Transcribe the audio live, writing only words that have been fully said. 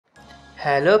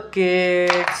Hello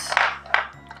kids,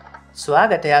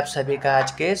 स्वागत है आप सभी का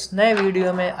आज के इस नए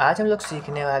वीडियो में। आज हम लोग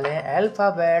सीखने वाले हैं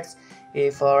alphabets. A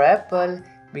for Apple,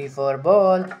 B for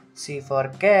ball, C for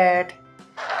cat.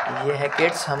 ये है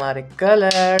किड्स हमारे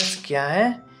कलर्स। क्या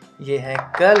है? ये है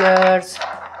कलर्स।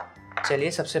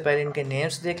 चलिए सबसे पहले इनके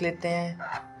नेम्स देख लेते हैं।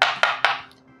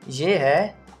 ये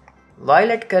है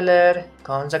वायलेट कलर।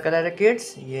 कौन सा कलर है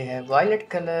किड्स? ये है वायलेट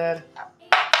कलर।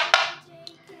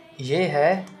 ये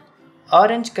है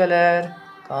ऑरेंज कलर।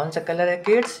 कौन सा कलर है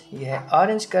किड्स? ये है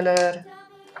ऑरेंज कलर।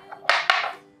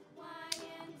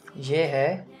 ये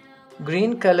है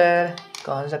ग्रीन कलर।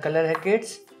 कौन सा कलर है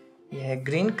किड्स? ये है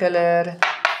ग्रीन कलर।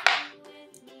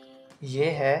 ये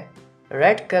है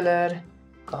रेड कलर।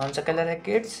 कौन सा कलर है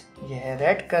किड्स? ये है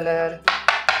रेड कलर।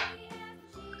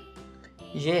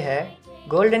 ये है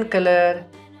गोल्डन कलर।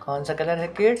 कौन सा कलर है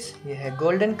किड्स? ये है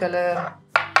गोल्डन कलर।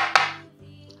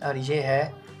 और ये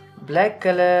है ब्लैक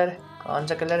कलर। कौन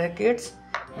सा कलर है किड्स?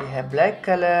 ये है ब्लैक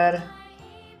कलर।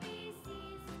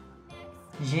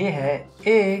 ये है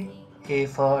A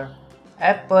for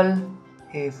Apple.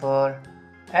 A for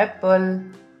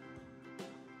Apple.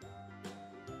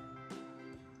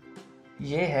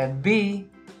 ये है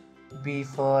B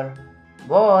for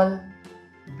ball.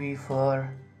 B for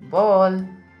ball.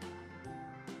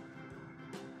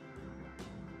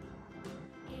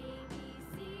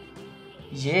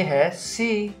 ये है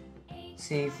सी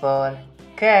for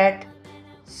cat.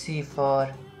 C for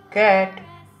cat.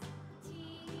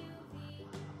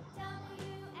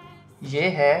 ये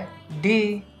है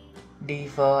D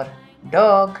for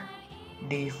dog.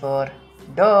 D for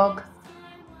dog.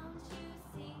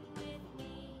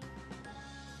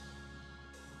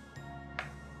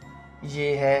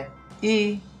 ये है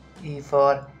E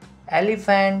for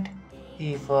elephant.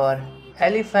 E for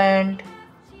elephant.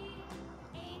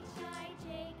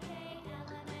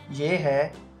 ये है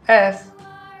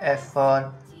F for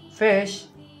fish.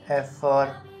 F for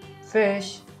fish.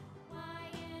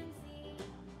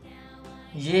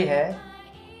 ये है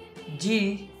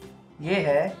जी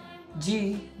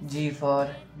फॉर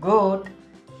गोट।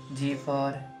 जी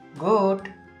फॉर गोट।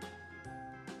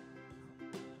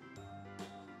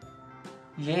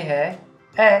 ये है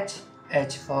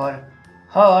H for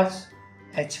horse.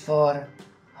 H for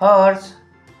horse.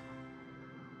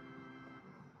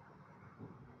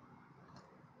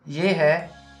 ये है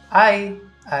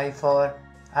I for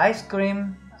ice cream.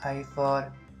 I for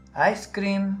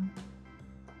ice cream.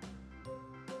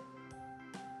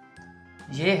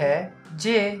 ये है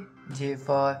J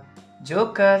for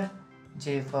joker.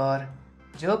 J for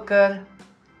joker.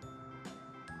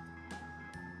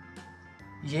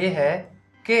 ये है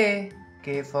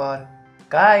के फॉर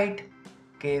काइट।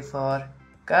 के फॉर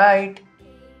काइट।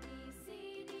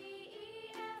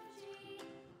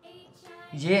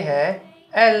 ये है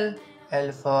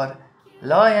L for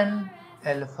lion.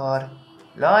 L for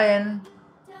lion.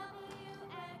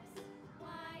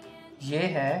 ये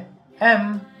है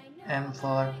M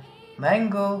for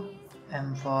mango.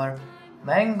 M for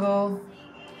mango.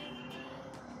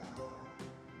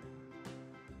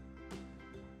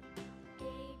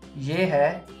 ये है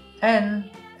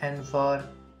N for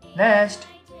nest.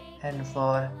 N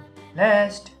for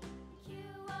nest.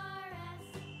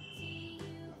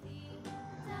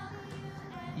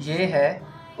 ये है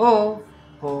O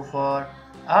for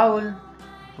owl.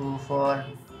 O for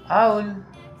owl.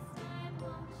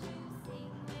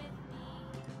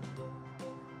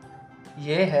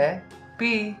 ये है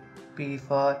P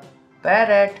for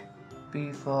parrot.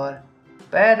 P for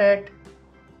parrot.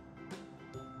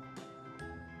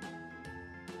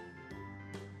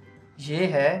 ये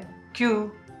है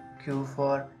Q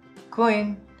for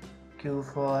queen. Q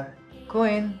for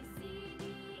queen.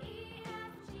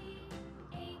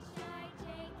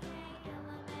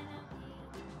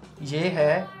 ये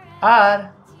है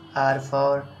are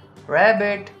for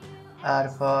rabbit. Are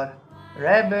for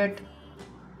rabbit.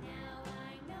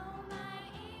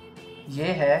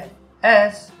 ये है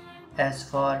S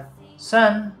for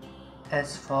sun.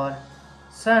 S for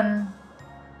सन।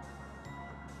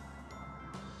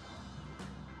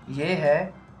 ये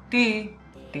है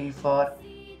T for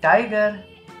tiger.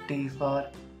 T for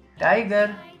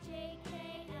tiger.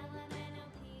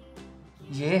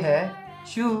 ये है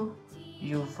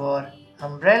you for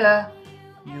umbrella.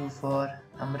 You for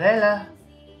umbrella.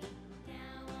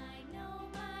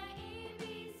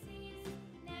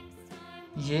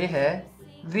 ये है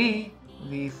we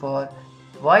for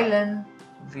violin.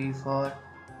 We for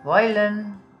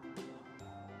violin.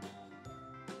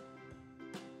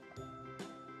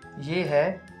 ये है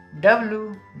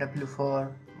W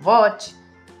for watch.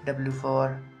 W for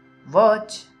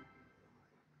watch.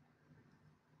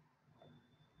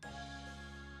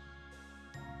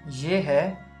 ये है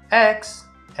X,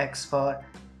 X for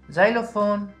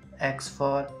xylophone, X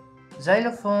for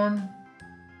xylophone।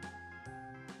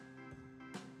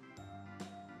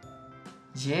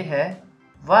 ये है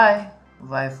Y,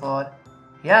 Y for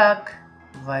yak,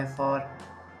 Y for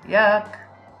yak।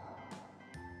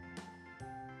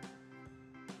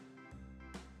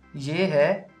 ये है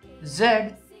Z,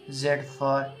 Z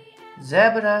for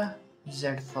zebra,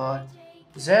 Z for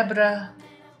zebra।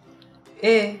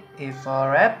 A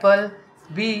for apple,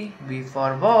 B for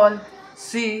ball,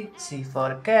 C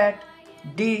for cat,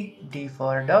 D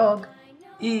for dog,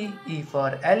 E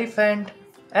for elephant,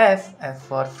 F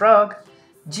for frog,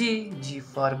 G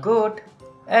for goat,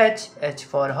 H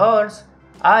for horse,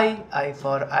 I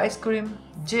for ice cream,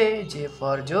 J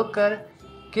for joker,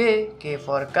 K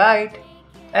for kite,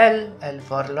 L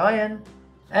for lion,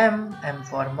 M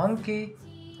for monkey,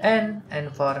 N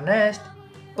for nest,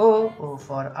 O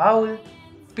for owl,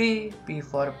 P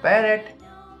for parrot,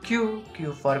 Q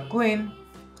for queen,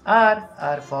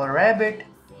 R for rabbit,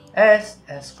 S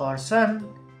for sun,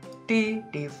 T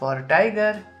for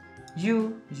tiger,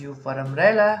 U for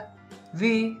umbrella,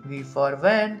 V for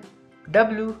van,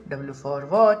 W for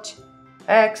watch,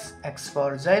 X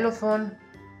for xylophone,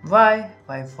 Y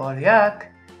for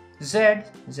yak, Z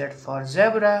for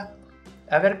zebra।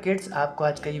 अगर kids आपको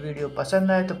आज का ये video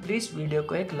पसंद आए तो please video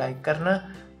को एक लाइक करना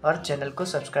और चैनल को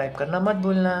सब्सक्राइब करना मत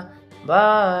भूलना।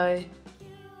 बाय।